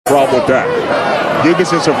problem with that.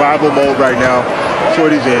 Yigit's in survival mode right now. That's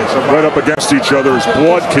what he's in. Right up against each other. His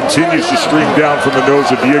blood continues to stream down from the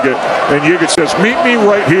nose of Yigit. And Yigit says, meet me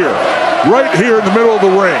right here in the middle of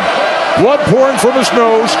the ring. Blood pouring from his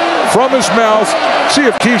nose, from his mouth. See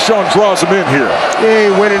if Keyshawn draws him in here.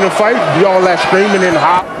 He ain't winning the fight. All that screaming and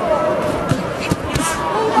hot.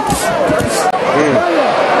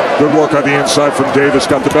 Good work on the inside from Davis.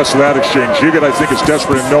 Got the best of that exchange. Yigit, I think, is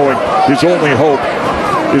desperate in knowing his only hope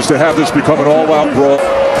is to have this become an all-out brawl.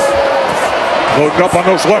 Loading up on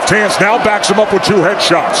those left hands. Now backs him up with 2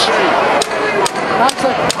 headshots.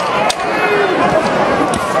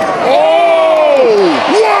 Oh!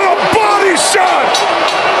 What a body shot!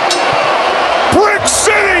 Brick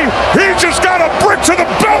City! He just got a brick to the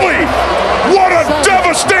belly! What a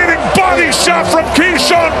devastating body shot from Keyshawn!